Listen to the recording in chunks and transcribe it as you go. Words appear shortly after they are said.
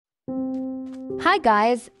Hi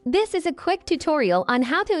guys, this is a quick tutorial on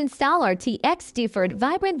how to install RTX Deferred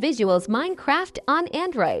Vibrant Visuals Minecraft on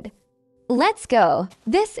Android. Let's go!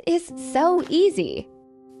 This is so easy!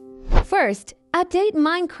 First, update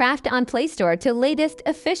Minecraft on Play Store to latest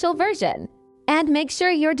official version. And make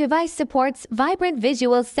sure your device supports Vibrant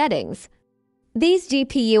Visuals settings. These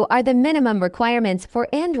GPU are the minimum requirements for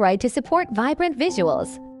Android to support Vibrant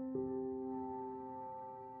Visuals.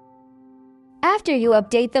 After you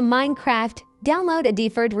update the Minecraft, download a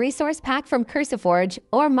deferred resource pack from Reforge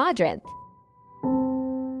or Modrinth.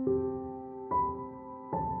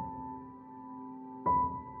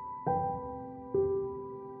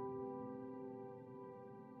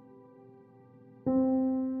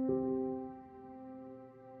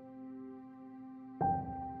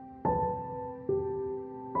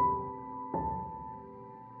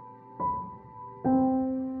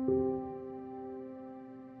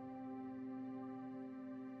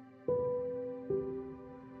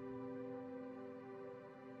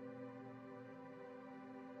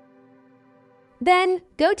 Then,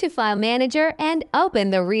 go to File Manager and open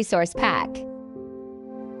the resource pack.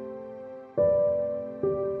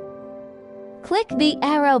 Click the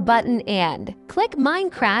arrow button and click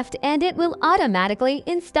Minecraft and it will automatically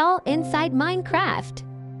install inside Minecraft.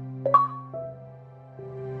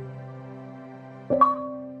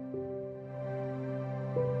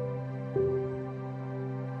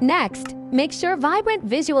 Next, make sure Vibrant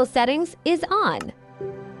Visual Settings is on.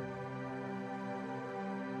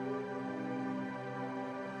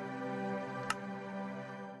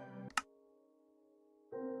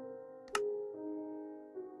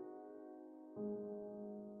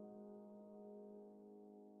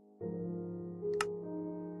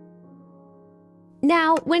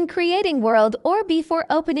 Now, when creating world or before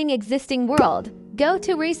opening existing world, go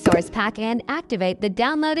to Resource Pack and activate the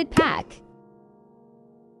downloaded pack.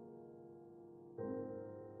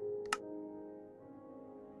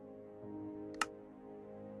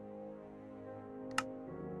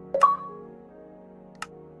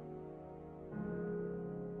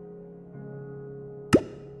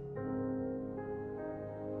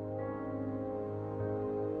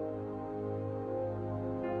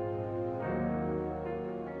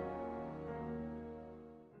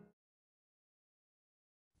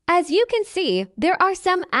 As you can see, there are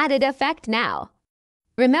some added effect now.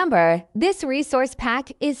 Remember, this resource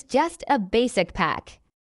pack is just a basic pack.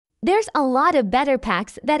 There's a lot of better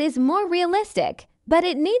packs that is more realistic, but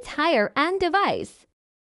it needs higher-end device.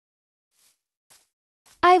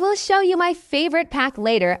 I will show you my favorite pack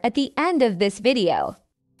later at the end of this video.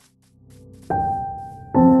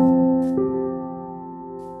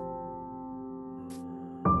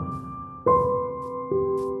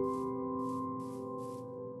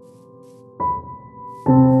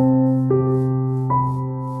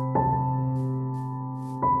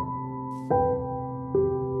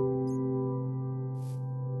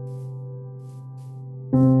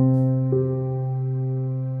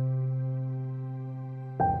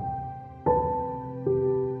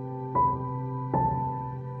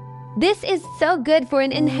 This is so good for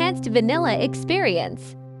an enhanced vanilla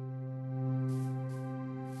experience.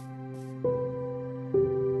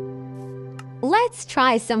 Let's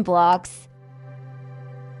try some blocks.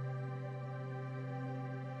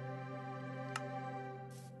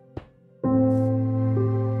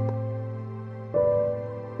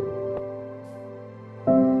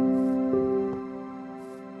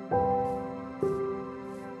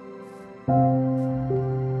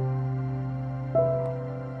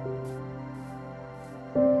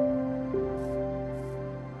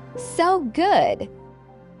 So good!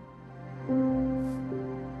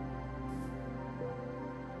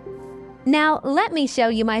 Now, let me show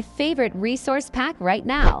you my favorite resource pack right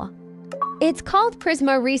now. It's called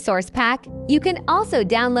Prizma Resource Pack. You can also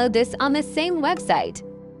download this on the same website.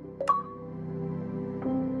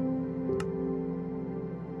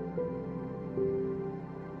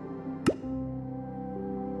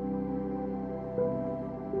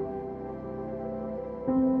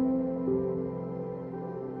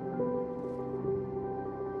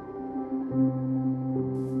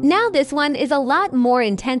 Now this one is a lot more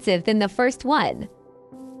intensive than the first one.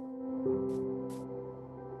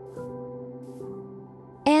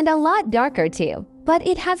 And a lot darker too, but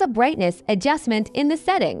it has a brightness adjustment in the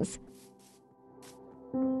settings.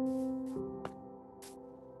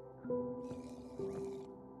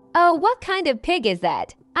 Oh, what kind of pig is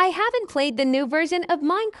that? I haven't played the new version of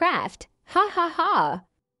Minecraft. Ha ha ha!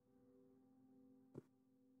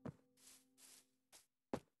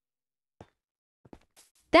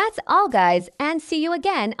 That's all guys, and see you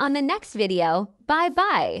again on the next video. Bye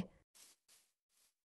bye!